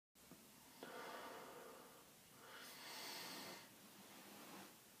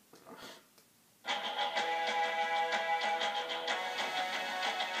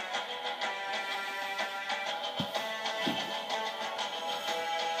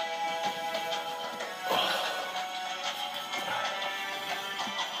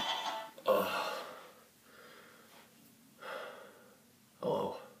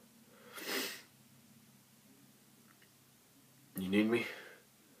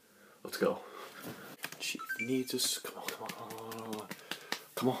Let's go. Chief needs us. Come on, come on, come on.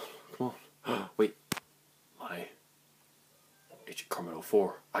 Come on, come on. Wait. My Agent Carmen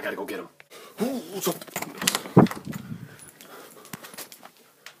 04. I gotta go get him. What's up?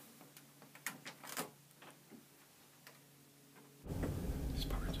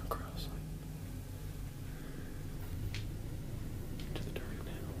 Spartans are cross. To the dirt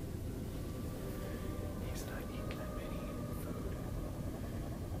now. He's not eating that many food.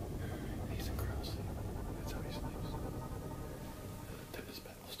 He's in cross. That's how he sleeps. To this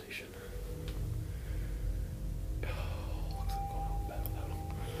battle station. Oh, looks like going on battle without him.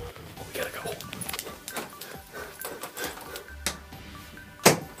 Oh, we gotta go.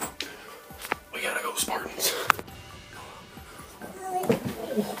 We gotta go, Spartans.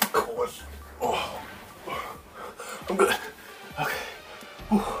 Oh, of course. Oh, I'm good. Okay.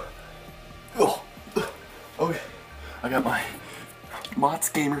 Oh, okay. I got my Mott's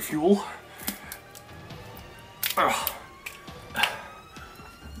Gamer Fuel.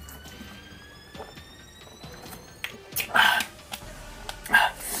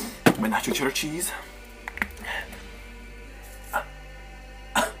 My nacho cheddar cheese.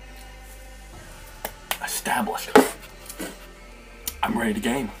 Established. I'm ready to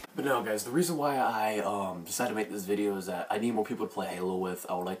game. But no, guys, the reason why I decided to make this video is that I need more people to play Halo with.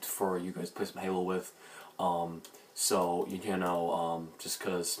 I would like for you guys to play some Halo with. So you know, just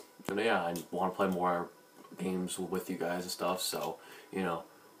cause yeah, I want to play more games with you guys and stuff. So you know,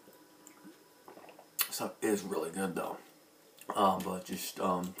 stuff is really good though. But just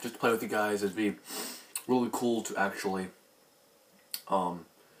to play with you guys, it'd be really cool to actually, how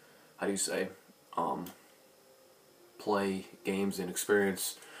do you say, play games and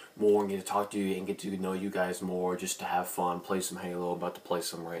experience more and get to talk to you and get to know you guys more, just to have fun, play some Halo. I'm about to play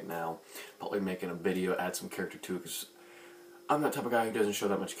some right now. Probably making a video, add some character to it, because I'm that type of guy who doesn't show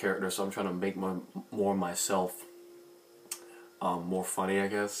that much character, so I'm trying to make more myself more funny, I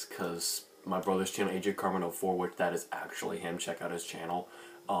guess, because my brother's channel, Agent Carmen 04, which that is actually him. Check out his channel.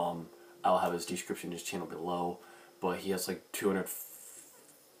 I'll have his description in his channel below. But he has like 200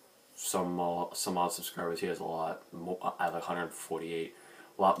 some odd subscribers. He has a lot. I have like 148,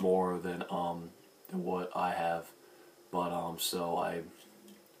 a lot more than what I have. But so I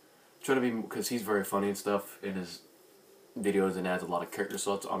try to be, because he's very funny and stuff in his videos and adds a lot of characters.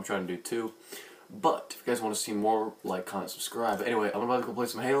 So I'm trying to do too. But if you guys want to see more, like, comment, subscribe. But anyway, I'm about to go play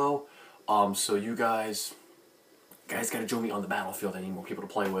some Halo. So you guys gotta join me on the battlefield. I need more people to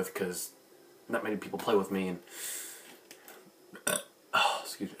play with, because not many people play with me, and oh,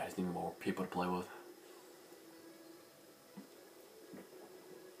 excuse me, I just need more people to play with.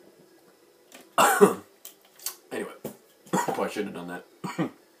 Anyway, probably shouldn't have done that.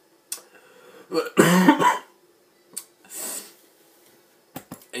 But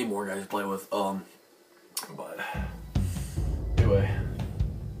any more guys to play with, but anyway.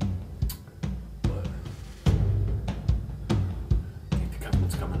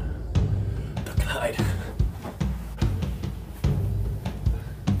 Hide.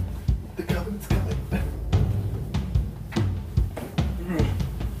 The Covenant's coming.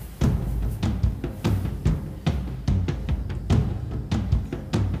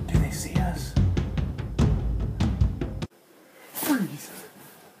 Do they see us? Freeze.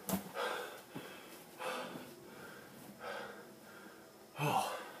 Oh.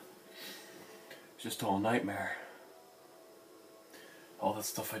 It's just all a nightmare. All that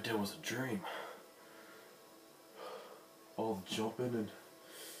stuff I did was a dream. All the jumping and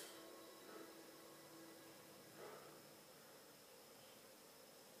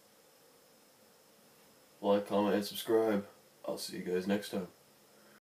like, comment, and subscribe. I'll see you guys next time.